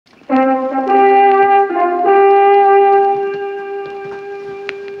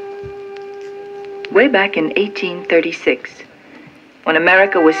way back in 1836, when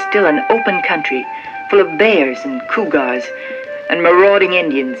America was still an open country full of bears and cougars and marauding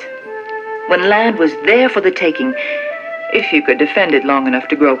Indians, when land was there for the taking, if you could defend it long enough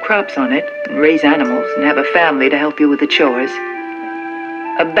to grow crops on it and raise animals and have a family to help you with the chores.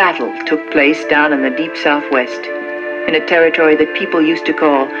 A battle took place down in the deep Southwest, in a territory that people used to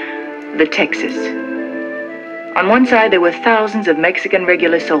call the Texas. On one side, there were thousands of Mexican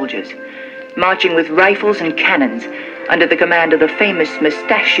regular soldiers, marching with rifles and cannons under the command of the famous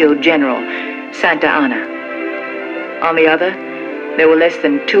mustachioed general, Santa Anna. On the other, there were less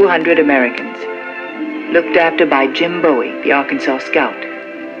than 200 Americans, looked after by Jim Bowie, the Arkansas scout.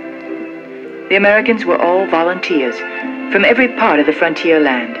 The Americans were all volunteers from every part of the frontier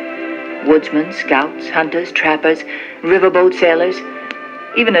land. Woodsmen, scouts, hunters, trappers, riverboat sailors,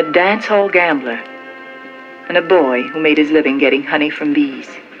 even a dance hall gambler, and a boy who made his living getting honey from bees.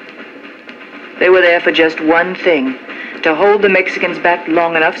 They were there for just one thing, to hold the Mexicans back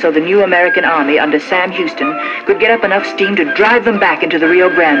long enough so the new American army under Sam Houston could get up enough steam to drive them back into the Rio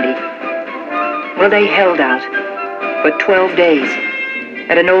Grande. Well, they held out for 12 days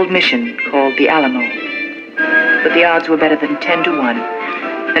at an old mission called the Alamo. But the odds were better than 10 to 1,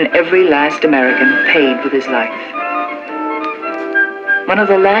 and every last American paid with his life. One of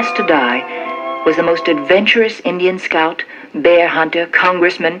the last to die was the most adventurous Indian scout, bear hunter,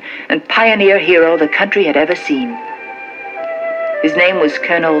 congressman, and pioneer hero the country had ever seen. His name was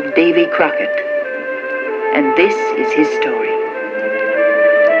Colonel Davy Crockett, and this is his story.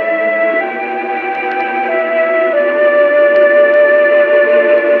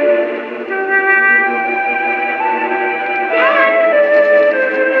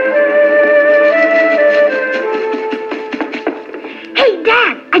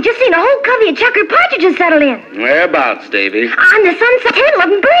 A whole covey of checkered partridges settled in. Whereabouts, Davy? On the sunset hill,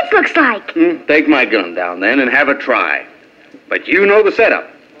 11 birds, looks like. Take my gun down then and have a try. But you know the setup.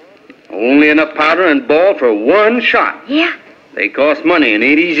 Only enough powder and ball for one shot. Yeah? They cost money and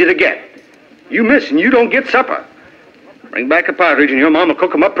ain't easy to get. You miss and you don't get supper. Bring back a partridge and your mom will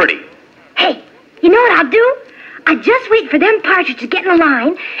cook 'em up pretty. Hey, you know what I'll do? I just wait for them partridges to get in a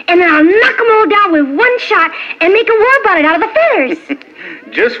line, and then I'll knock 'em all down with one shot and make a war bonnet out of the feathers.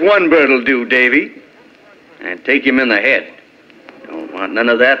 Just one bird'll do, Davy. And take him in the head. Don't want none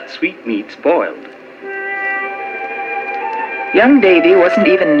of that sweet meat spoiled. Young Davy wasn't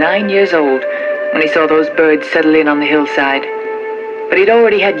even 9 years old when he saw those birds settle in on the hillside. But he'd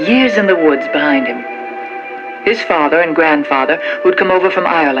already had years in the woods behind him. His father and grandfather, who'd come over from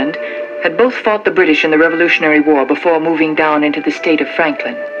Ireland, had both fought the British in the Revolutionary War before moving down into the state of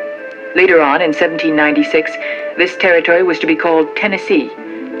Franklin. Later on, in 1796, this territory was to be called Tennessee,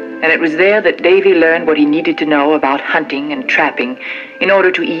 and it was there that Davy learned what he needed to know about hunting and trapping in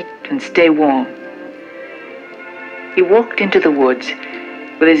order to eat and stay warm. He walked into the woods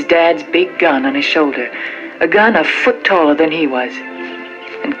with his dad's big gun on his shoulder, a gun a foot taller than he was,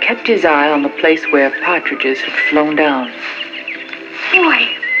 and kept his eye on the place where partridges had flown down. Boy,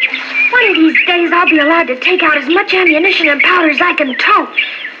 one of these days I'll be allowed to take out as much ammunition and powder as I can tote.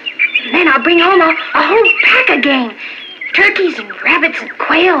 And then I'll bring home a whole pack of game. Turkeys and rabbits and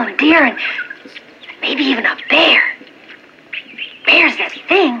quail and deer and maybe even a bear. Bear's the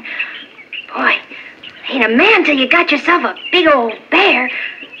thing. Boy, ain't a man till you got yourself a big old bear.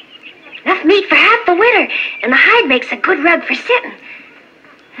 Enough meat for half the winter, and the hide makes a good rug for sitting.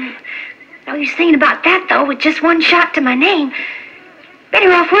 No use thinking about that, though, with just one shot to my name.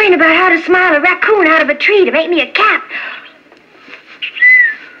 Better off worrying about how to smile a raccoon out of a tree to make me a cap.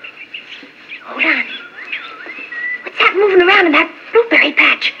 Hold on. What's that moving around in that blueberry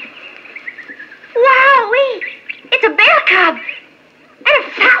patch? Wowee! It's a bear cub. And a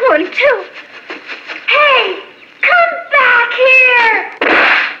fat one, too. Hey, come back here!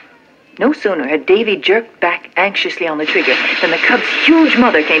 No sooner had Davy jerked back anxiously on the trigger than the cub's huge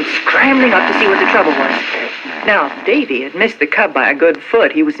mother came scrambling up to see what the trouble was. Now, Davy had missed the cub by a good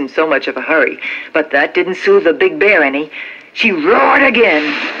foot. He was in so much of a hurry. But that didn't soothe the big bear any. She roared again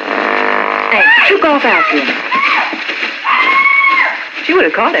and took off after him. She would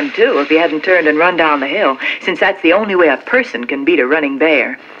have caught him, too, if he hadn't turned and run down the hill, since that's the only way a person can beat a running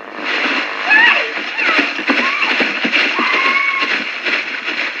bear.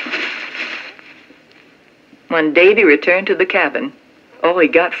 When Davy returned to the cabin, all he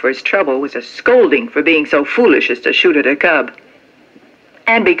got for his trouble was a scolding for being so foolish as to shoot at a cub.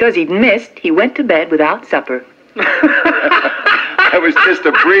 And because he'd missed, he went to bed without supper. I was just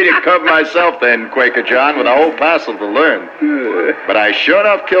a breeding cub myself then, Quaker John, with a whole passel to learn. But I sure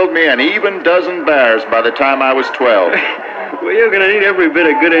enough killed me an even dozen bears by the time I was 12. Well, you're going to need every bit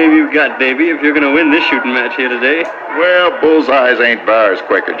of good aim you've got, Davy, if you're going to win this shooting match here today. Well, bullseyes ain't bars,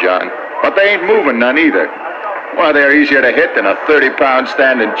 Quaker John. But they ain't moving none either. Why, they're easier to hit than a 30-pound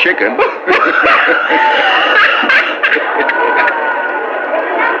standing chicken.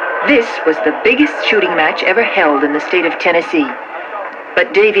 This was the biggest shooting match ever held in the state of Tennessee.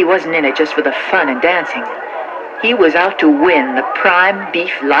 But Davy wasn't in it just for the fun and dancing. He was out to win the prime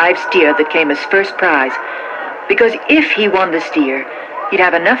beef live steer that came as first prize. Because if he won the steer, he'd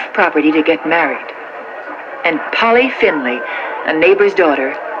have enough property to get married. And Polly Finley, a neighbor's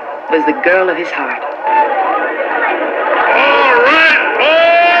daughter, was the girl of his heart. All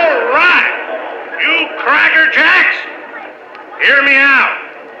right! You Cracker Jacks, hear me out.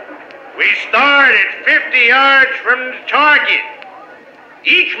 We start at 50 yards from the target.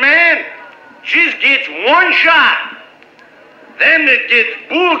 Each man just gets one shot. Them that gets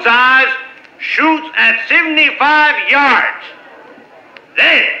bullseyes shoots at 75 yards.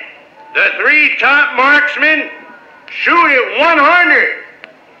 Then the 3 top marksmen shoot at 100.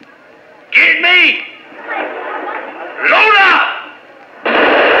 Get me? Load up!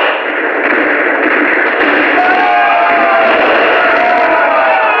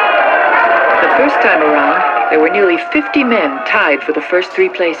 The first time around, there were nearly 50 men tied for the first 3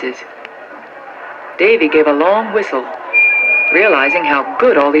 places. Davy gave a long whistle, realizing how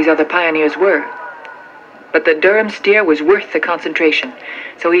good all these other pioneers were. But the Durham steer was worth the concentration,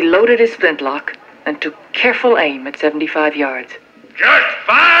 so he loaded his flintlock and took careful aim at 75 yards. Just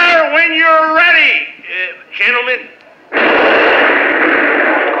fire when you're ready, gentlemen.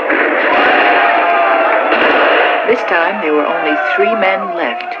 This time there were only 3 men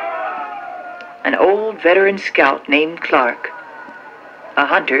left. An old veteran scout named Clark, a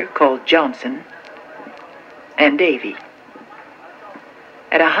hunter called Johnson, and Davy.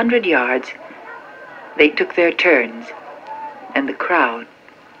 At 100 yards, they took their turns, and the crowd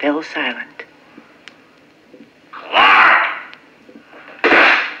fell silent. Clark!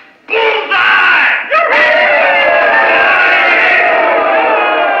 Bullseye!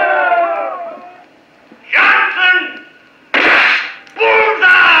 Johnson!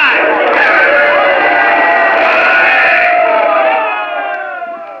 Bullseye!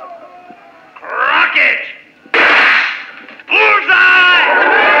 Crockett! Bullseye!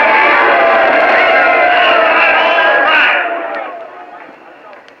 All right.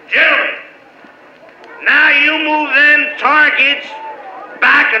 Gentlemen, now you move them targets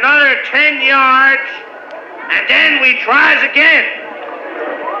back another 10 yards, and then we tries again.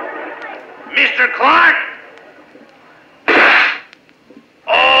 Mr. Clark?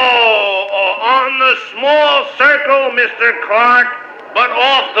 On the small circle, Mr. Clark, but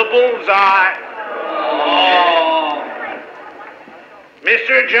off the bullseye. Oh.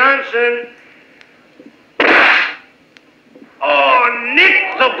 Mr. Johnson? Oh,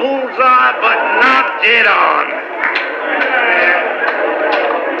 nicked the bullseye, but not dead on.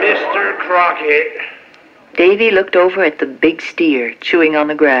 Mr. Crockett. Davy looked over at the big steer chewing on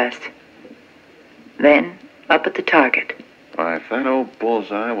the grass. Then up at the target. Why, if that old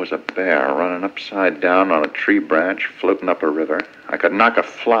bullseye was a bear running upside down on a tree branch floating up a river, I could knock a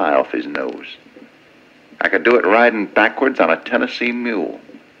fly off his nose. I could do it riding backwards on a Tennessee mule.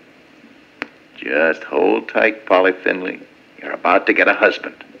 Just hold tight, Polly Finley. You're about to get a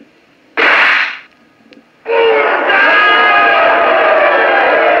husband.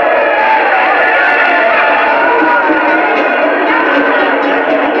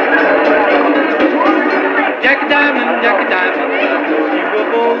 Jack a diamond, I know you a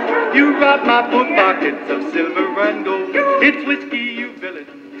bull. You robbed my boot pockets of silver and gold. It's whiskey, you villain.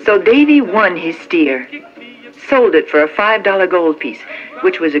 So Davy won his steer, sold it for a $5 gold piece,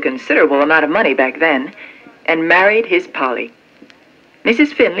 which was a considerable amount of money back then, and married his Polly.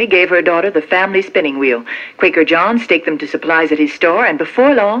 Mrs. Finley gave her daughter the family spinning wheel. Quaker John staked them to supplies at his store, and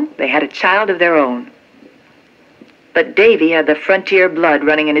before long, they had a child of their own. But Davy had the frontier blood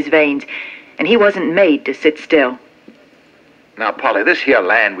running in his veins, and he wasn't made to sit still. Now, Polly, this here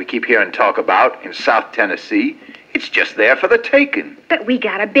land we keep hearing talk about in South Tennessee, it's just there for the taking. But we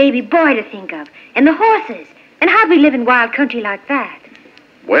got a baby boy to think of, and the horses. And how'd we live in wild country like that?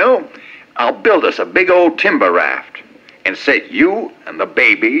 Well, I'll build us a big old timber raft and set you and the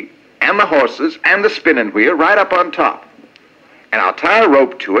baby and the horses and the spinning wheel right up on top. And I'll tie a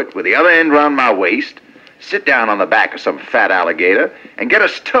rope to it with the other end round my waist, sit down on the back of some fat alligator, and get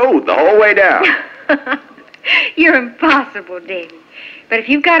us towed the whole way down. You're impossible, Davy. But if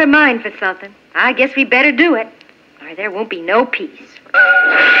you've got a mind for something, I guess we better do it, or there won't be no peace.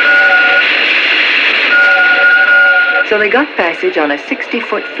 So they got passage on a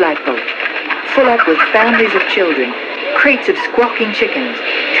 60-foot flatboat, full up with families of children, crates of squawking chickens,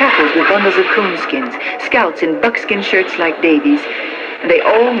 trappers with bundles of coonskins, scouts in buckskin shirts like Davy's, and they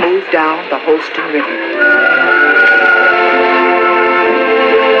all moved down the Holston River.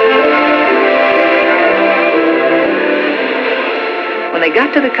 When they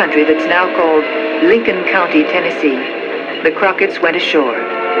got to the country that's now called Lincoln County, Tennessee, the Crockett's went ashore.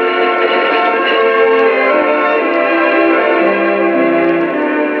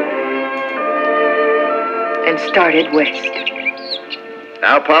 And started west.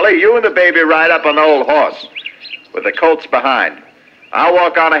 Now, Polly, you and the baby ride up on the old horse, with the colts behind. I'll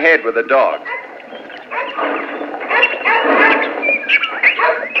walk on ahead with the dog.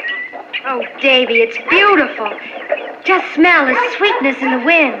 Oh, Davy, it's beautiful. Just smell the sweetness in the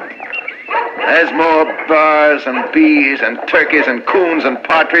wind. There's more bars and bees and turkeys and coons and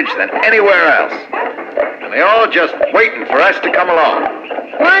partridge than anywhere else. And they're all just waiting for us to come along.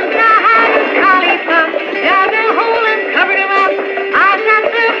 Once I had a cauliflower, dug a hole and covered him up. I sat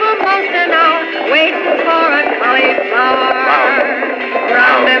there for most an hour, waiting for a cauliflower.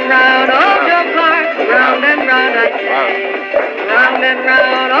 Round and round, oh, Joe Clark, round and round I say. Round and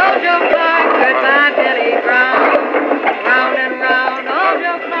round, oh, Joe Clark, goodbye, Billy Brown. Round and round, oh,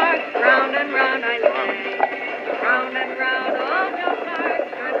 Joe Clark, round and round I say. Round and round, oh, Joe Clark,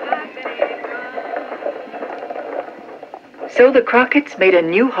 goodbye, Billy Brown. So the Crockett's made a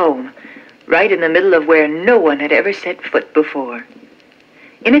new home, right in the middle of where no one had ever set foot before.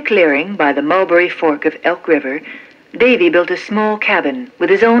 In a clearing by the Mulberry Fork of Elk River, Davy built a small cabin with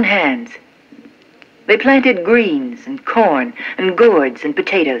his own hands. They planted greens and corn and gourds and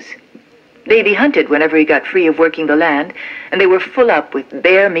potatoes. Davy hunted whenever he got free of working the land, and they were full up with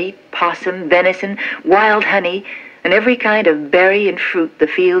bear meat, possum, venison, wild honey, and every kind of berry and fruit the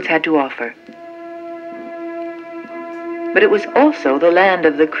fields had to offer. But it was also the land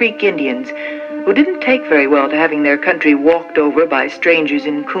of the Creek Indians, who didn't take very well to having their country walked over by strangers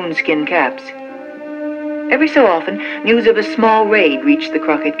in coonskin caps. Every so often, news of a small raid reached the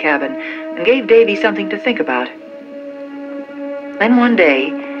Crockett cabin and gave Davy something to think about. Then one day,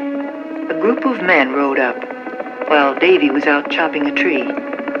 a group of men rode up while Davy was out chopping a tree.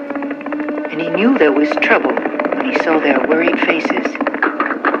 And he knew there was trouble when he saw their worried faces.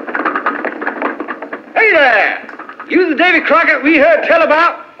 Hey there! You the Davy Crockett we heard tell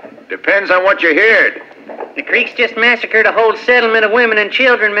about? Depends on what you heard. The Creeks just massacred a whole settlement of women and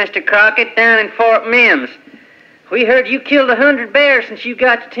children, Mr. Crockett, down in Fort Mims. We heard you killed 100 bears since you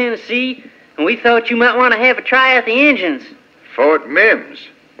got to Tennessee, and we thought you might want to have a try at the Injuns. Fort Mims?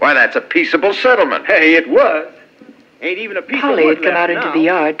 Why, that's a peaceable settlement. Hey, it was. Ain't even a piece Polly of wood had come left out into now. the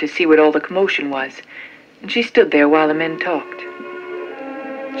yard to see what all the commotion was, and she stood there while the men talked.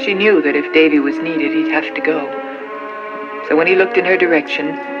 She knew that if Davy was needed, he'd have to go. So when he looked in her direction,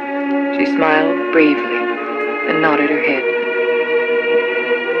 she smiled bravely and nodded her head.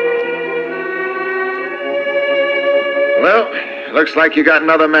 Well, looks like you got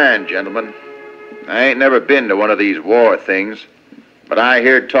another man, gentlemen. I ain't never been to one of these war things, but I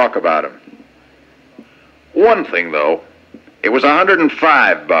heard talk about 'em. One thing, though, it was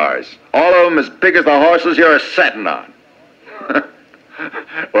 105 bars, all of 'em as big as the horses you're a-setting on.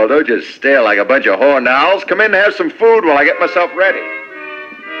 Well, don't just stare like a bunch of horned owls. Come in and have some food while I get myself ready.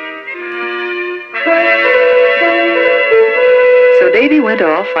 So Davy went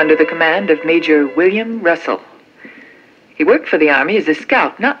off under the command of Major William Russell. He worked for the Army as a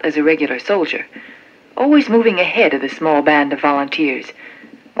scout, not as a regular soldier, always moving ahead of the small band of volunteers,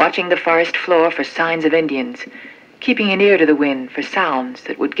 watching the forest floor for signs of Indians, keeping an ear to the wind for sounds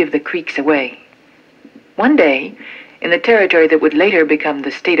that would give the Creeks away. One day, in the territory that would later become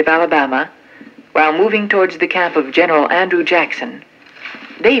the state of Alabama, while moving towards the camp of General Andrew Jackson,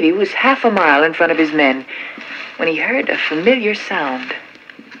 Davy was half a mile in front of his men when he heard a familiar sound.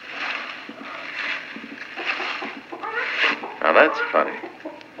 Now, that's funny.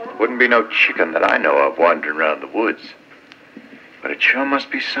 Wouldn't be no chicken that I know of wandering around the woods. But it sure must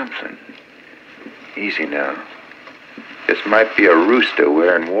be something. Easy now. This might be a rooster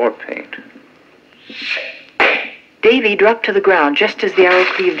wearing war paint. Davy dropped to the ground just as the arrow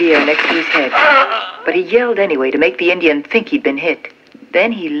cleaved the air next to his head. But he yelled anyway to make the Indian think he'd been hit.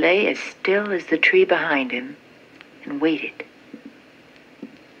 Then he lay as still as the tree behind him and waited.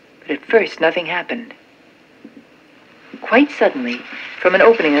 But at first, nothing happened. Quite suddenly, from an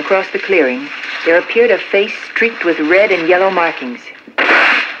opening across the clearing, there appeared a face streaked with red and yellow markings.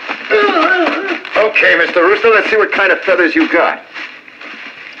 Okay, Mr. Rooster, let's see what kind of feathers you got.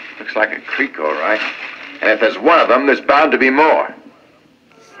 Looks like a creek, all right. And if there's one of them, there's bound to be more.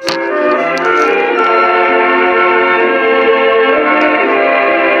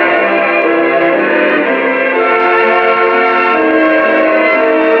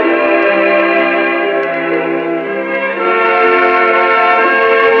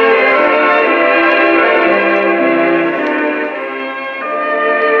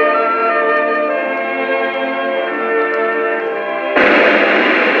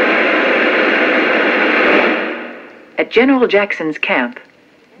 At General Jackson's camp,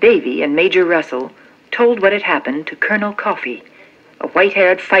 Davy and Major Russell told what had happened to Colonel Coffee, a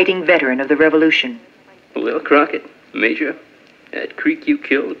white-haired fighting veteran of the Revolution. Well, Crockett, Major, that creek you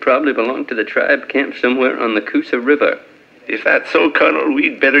killed probably belonged to the tribe camped somewhere on the Coosa River. If that's so, Colonel,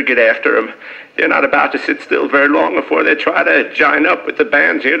 we'd better get after them. They're not about to sit still very long before they try to join up with the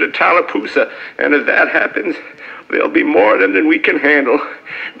bands here to Tallapoosa. And if that happens, there'll be more of them than we can handle.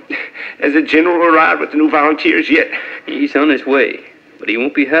 Has the general arrived with the new volunteers yet? He's on his way, but he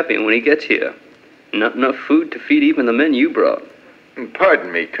won't be happy when he gets here. Not enough food to feed even the men you brought.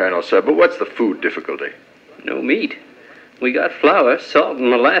 Pardon me, Colonel, sir, but what's the food difficulty? No meat. We got flour, salt, and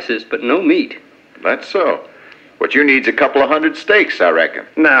molasses, but no meat. That's so. What you need's a couple of 100 steaks, I reckon.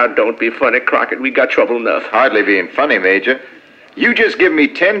 Now, don't be funny, Crockett. We got trouble enough. Hardly being funny, Major. You just give me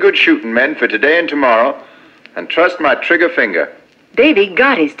 10 good shooting men for today and tomorrow, and trust my trigger finger. Davy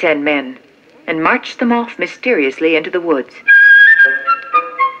got his 10 men and marched them off mysteriously into the woods.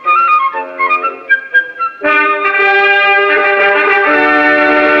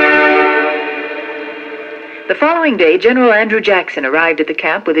 The following day, General Andrew Jackson arrived at the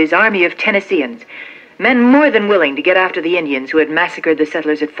camp with his army of Tennesseans, men more than willing to get after the Indians who had massacred the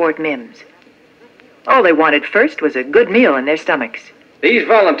settlers at Fort Mims. All they wanted first was a good meal in their stomachs. These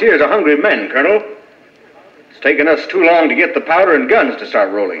volunteers are hungry men, Colonel. It's taken us too long to get the powder and guns to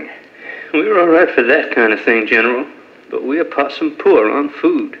start rolling. We're all right for that kind of thing, General, but we're possum poor on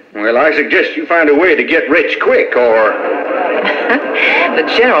food. Well, I suggest you find a way to get rich quick, or... The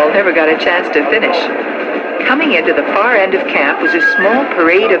general never got a chance to finish. Coming into the far end of camp was a small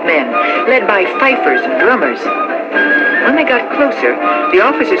parade of men, led by fifers and drummers. When they got closer, the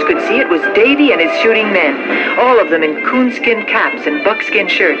officers could see it was Davy and his shooting men, all of them in coonskin caps and buckskin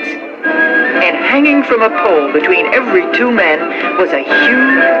shirts. And hanging from a pole between every 2 men was a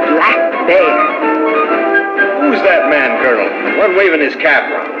huge black bear. Who's that man, Colonel? One waving his cap.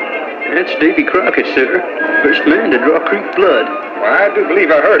 That's Davy Crockett, sir. First man to draw Creek blood. Well, I do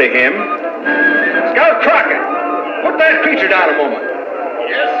believe I heard of him. Scout Crockett, put that creature down a moment.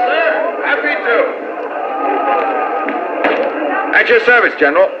 Yes, sir. Happy to. At your service,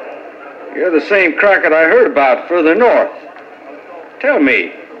 General. You're the same Crockett I heard about further north. Tell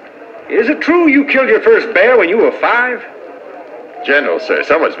me, is it true you killed your first bear when you were 5? General, sir,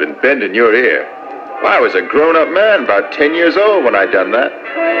 someone's been bending your ear. Well, I was a grown-up man, about 10 years old when I done that.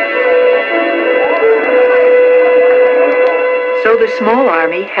 So the small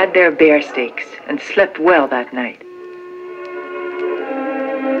army had their bear steaks and slept well that night.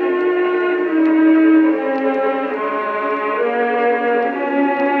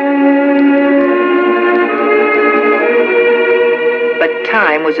 But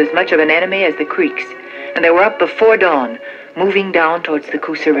time was as much of an enemy as the creeks, and they were up before dawn, moving down towards the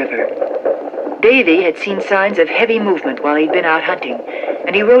Coosa River. Davy had seen signs of heavy movement while he'd been out hunting,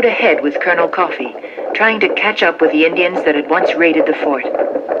 and he rode ahead with Colonel Coffee, trying to catch up with the Indians that had once raided the fort.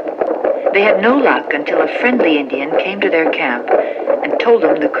 They had no luck until a friendly Indian came to their camp and told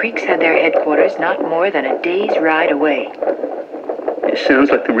them the Creeks had their headquarters not more than a day's ride away. It sounds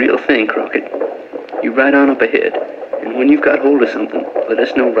like the real thing, Crockett. You ride on up ahead, and when you've got hold of something, let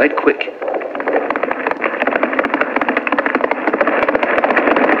us know right quick.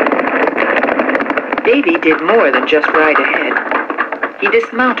 Davy did more than just ride ahead. He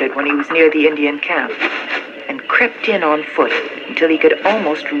dismounted when he was near the Indian camp and crept in on foot until he could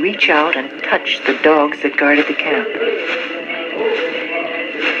almost reach out and touch the dogs that guarded the camp.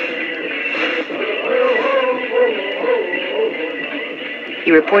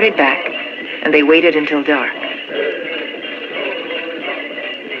 He reported back, and they waited until dark.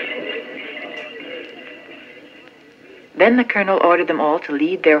 Then the colonel ordered them all to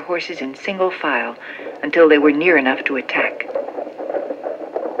lead their horses in single file until they were near enough to attack.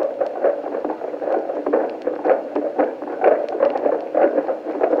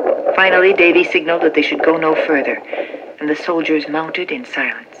 Finally, Davy signaled that they should go no further, and the soldiers mounted in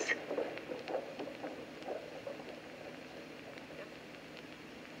silence.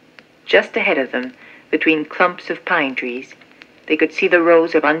 Just ahead of them, between clumps of pine trees, they could see the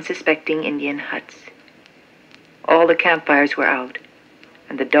rows of unsuspecting Indian huts. All the campfires were out,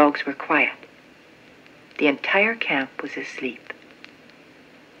 and the dogs were quiet. The entire camp was asleep.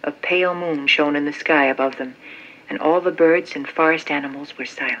 A pale moon shone in the sky above them, and all the birds and forest animals were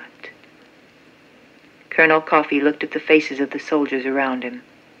silent. Colonel Coffee looked at the faces of the soldiers around him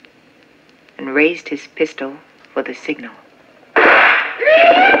and raised his pistol for the signal.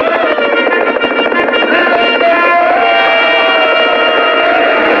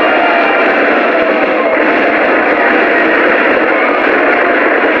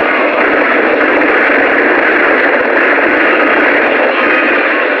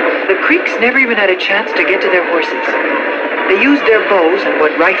 Creeks never even had a chance to get to their horses. They used their bows and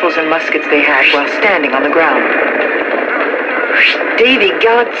what rifles and muskets they had while standing on the ground. Davy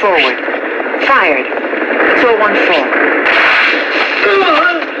galloped forward, fired, and saw one fall.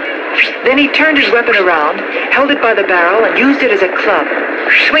 Then he turned his weapon around, held it by the barrel, and used it as a club,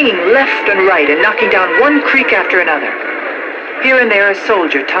 swinging left and right and knocking down one Creek after another. Here and there a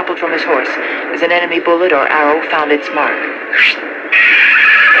soldier toppled from his horse as an enemy bullet or arrow found its mark.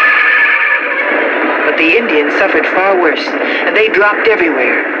 But the Indians suffered far worse, and they dropped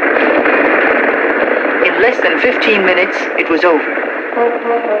everywhere. In less than 15 minutes, it was over.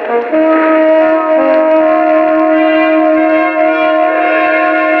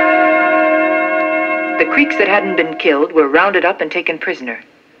 The Creeks that hadn't been killed were rounded up and taken prisoner.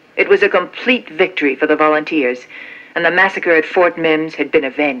 It was a complete victory for the volunteers, and the massacre at Fort Mims had been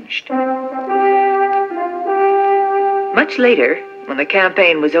avenged. Much later, when the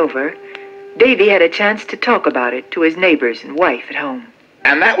campaign was over, Davy had a chance to talk about it to his neighbors and wife at home.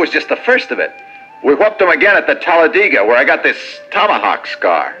 And that was just the first of it. We whooped them again at the Talladega, where I got this tomahawk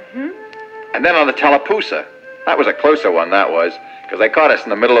scar. And then on the Tallapoosa. That was a closer one, that was, because they caught us in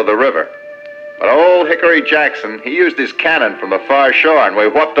the middle of the river. But old Hickory Jackson, he used his cannon from the far shore, and we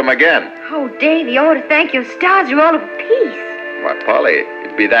whooped him again. Oh, Davy, I ought to thank your stars are all of a piece. Why, Polly,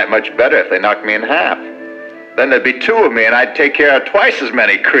 it'd be that much better if they knocked me in half. Then there'd be two of me, and I'd take care of twice as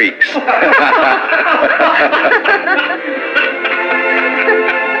many Creeks.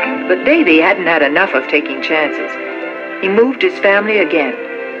 But Davy hadn't had enough of taking chances. He moved his family again,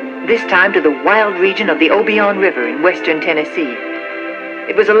 this time to the wild region of the Obion River in western Tennessee.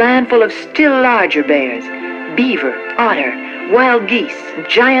 It was a land full of still larger bears, beaver, otter, wild geese, and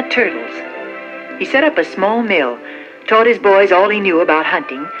giant turtles. He set up a small mill, taught his boys all he knew about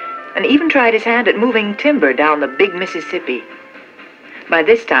hunting, and even tried his hand at moving timber down the big Mississippi. By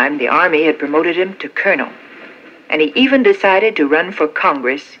this time, the Army had promoted him to colonel, and he even decided to run for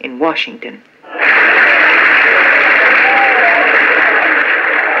Congress in Washington.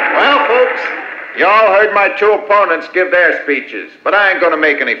 Well, folks, you all heard my two opponents give their speeches, but I ain't gonna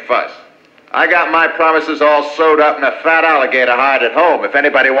make any fuss. I got my promises all sewed up in a fat alligator hide at home if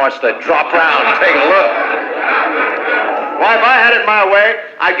anybody wants to drop around and take a look. Why, if I had it my way,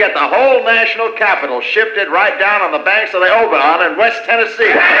 I'd get the whole national capital shifted right down on the banks of the Obion in West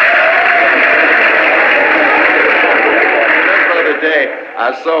Tennessee. Just the other day,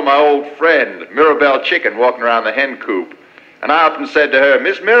 I saw my old friend, Mirabelle Chicken, walking around the hen coop. And I up and said to her,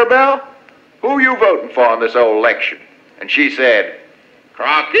 "Miss Mirabelle, who are you voting for in this old election?" And she said,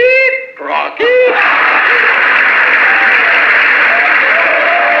 "Crockett, Crockett."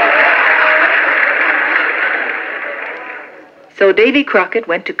 So Davy Crockett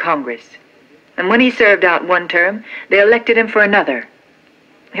went to Congress, and when he served out one term, they elected him for another.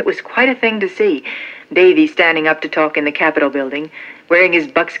 It was quite a thing to see, Davy standing up to talk in the Capitol building, wearing his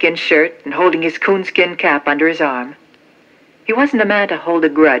buckskin shirt and holding his coonskin cap under his arm. He wasn't a man to hold a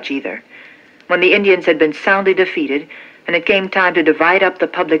grudge either. When the Indians had been soundly defeated, and it came time to divide up the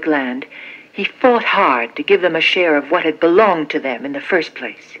public land, he fought hard to give them a share of what had belonged to them in the first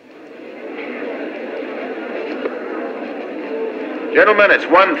place. Gentlemen, it's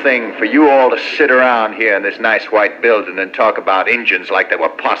one thing for you all to sit around here in this nice white building and talk about Injuns like they were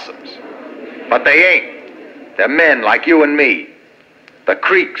possums. But they ain't. They're men like you and me. The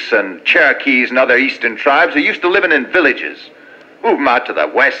Creeks and Cherokees and other eastern tribes are used to living in villages. Move them out to the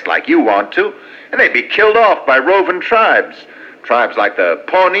west like you want to, and they'd be killed off by roving tribes. Tribes like the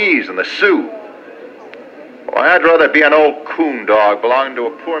Pawnees and the Sioux. Why, I'd rather be an old coon dog belonging to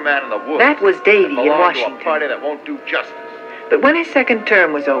a poor man in the woods. That was Davy in belong to Washington. a party that won't do justice. But when his second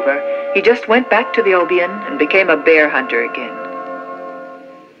term was over, he just went back to the Obion and became a bear hunter again.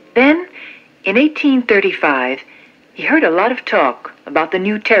 Then, in 1835, he heard a lot of talk about the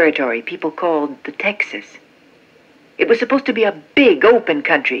new territory people called the Texas. It was supposed to be a big, open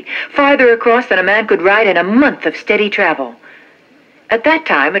country, farther across than a man could ride in a month of steady travel. At that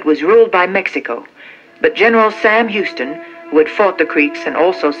time, it was ruled by Mexico, but General Sam Houston, who had fought the Creeks and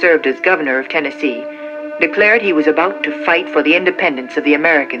also served as governor of Tennessee, declared he was about to fight for the independence of the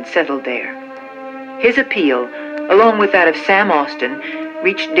Americans settled there. His appeal, along with that of Sam Austin,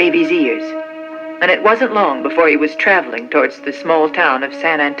 reached Davy's ears, and it wasn't long before he was traveling towards the small town of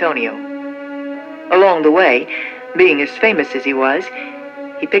San Antonio. Along the way, being as famous as he was,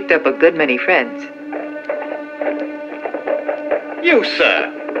 he picked up a good many friends. You,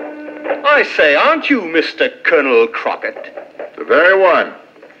 sir. I say, aren't you Mr. Colonel Crockett? The very one.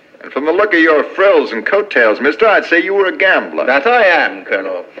 And from the look of your frills and coattails, mister, I'd say you were a gambler. That I am,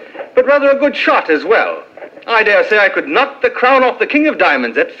 Colonel. But rather a good shot as well. I dare say I could knock the crown off the King of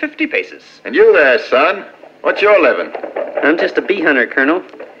Diamonds at 50 paces. And you there, son? What's your living? I'm just a bee hunter, Colonel.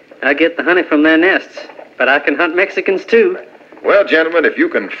 I get the honey from their nests, but I can hunt Mexicans, too. Well, gentlemen, if you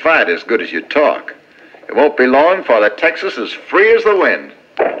can fight as good as you talk, it won't be long before the Texas is free as the wind.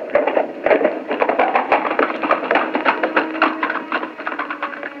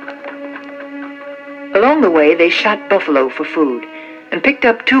 Along the way, they shot buffalo for food and picked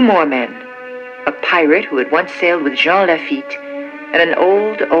up 2 more men, a pirate who had once sailed with Jean Lafitte and an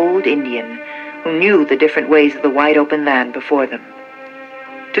old Indian who knew the different ways of the wide open land before them.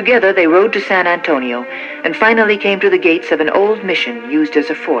 Together, they rode to San Antonio and finally came to the gates of an old mission used as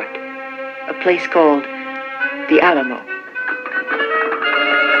a fort, a place called the Alamo.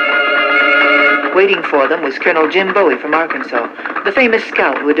 Waiting for them was Colonel Jim Bowie from Arkansas, the famous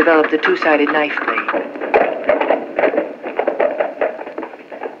scout who had developed the 2-sided knife blade.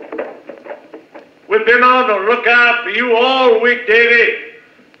 We've been on the lookout for you all week, Davy.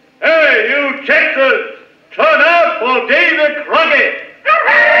 Hey, you Texans, turn out for Davy Crockett.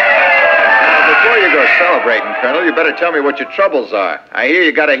 Now, before you go celebrating, Colonel, you better tell me what your troubles are. I hear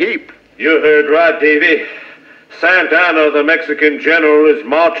you got a heap. You heard right, Davy. Santana, the Mexican general, is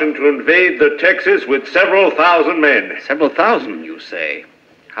marching to invade the Texas with several thousand men. Several thousand, you say?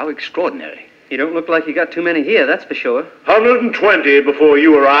 How extraordinary. You don't look like you got too many here, that's for sure. 120 before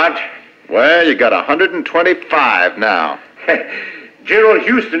you arrived. Well, you got 125 now. General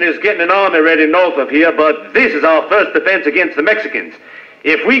Houston is getting an army ready north of here, but this is our first defense against the Mexicans.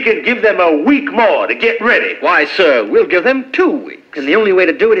 If we can give them a week more to get ready. Why, sir, we'll give them 2 weeks. And the only way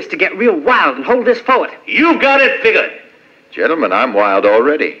to do it is to get real wild and hold this fort. You've got it figured. Gentlemen, I'm wild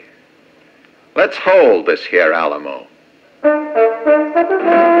already. Let's hold this here Alamo.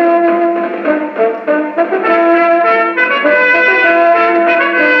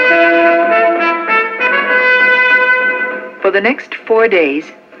 For the next 4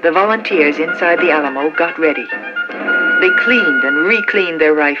 days, the volunteers inside the Alamo got ready. They cleaned and re-cleaned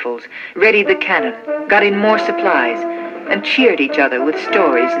their rifles, readied the cannon, got in more supplies, and cheered each other with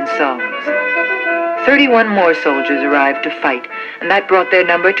stories and songs. 31 more soldiers arrived to fight, and that brought their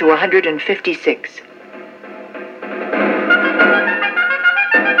number to 156.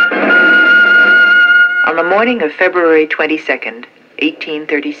 On the morning of February 22nd,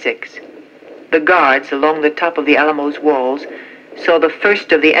 1836, the guards along the top of the Alamo's walls saw the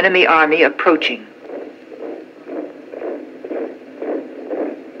first of the enemy army approaching.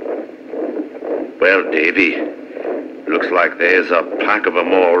 Well, Davy, looks like there's a pack of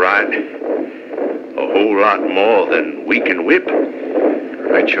 'em all right. A whole lot more than we can whip.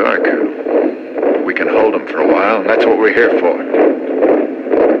 Right, you are, Colonel. We can hold them for a while, and that's what we're here for.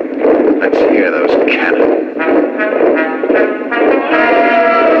 Let's hear those cannon.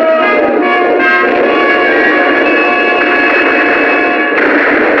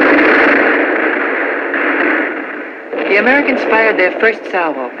 The Americans fired their first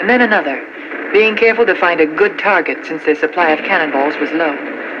salvo, and then another, being careful to find a good target since their supply of cannonballs was low.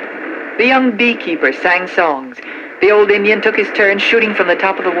 The young beekeeper sang songs. The old Indian took his turn shooting from the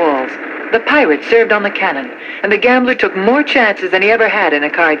top of the walls. The pirate served on the cannon, and the gambler took more chances than he ever had in a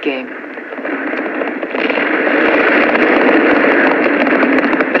card game.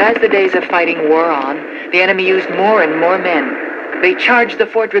 But as the days of fighting wore on, the enemy used more and more men. They charged the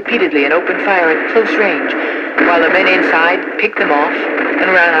fort repeatedly and opened fire at close range, while the men inside picked them off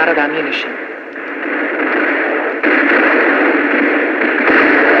and ran out of ammunition.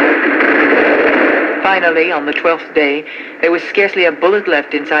 Finally, on the 12th day, there was scarcely a bullet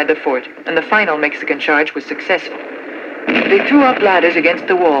left inside the fort, and the final Mexican charge was successful. They threw up ladders against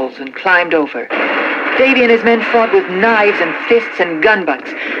the walls and climbed over. Davy and his men fought with knives and fists and gun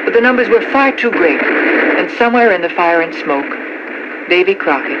butts, but the numbers were far too great, and somewhere in the fire and smoke, Davy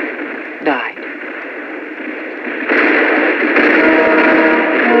Crockett died.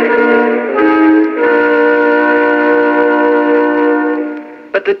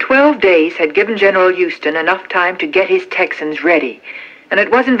 But the 12 days had given General Houston enough time to get his Texans ready, and it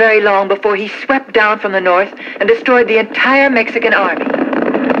wasn't very long before he swept down from the north and destroyed the entire Mexican army.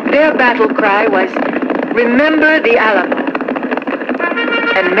 Their battle cry was, "Remember the Alamo."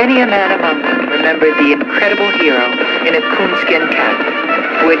 And many a man among them remembered the incredible hero in a coonskin cap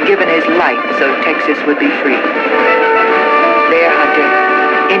who had given his life so Texas would be free. Bear hunter,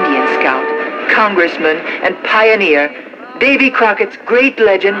 Indian scout, congressman, and pioneer, Davy Crockett's great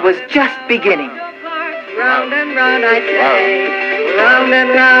legend was just beginning. Round and round I say, round and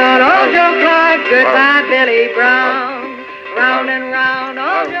round, old Joe Clark, goodbye Billy Brown. Round and round,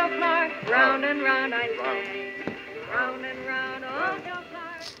 old Joe Clark, round and round I say, round and round, old Joe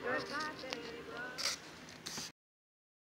Clark, goodbye Billy Brown.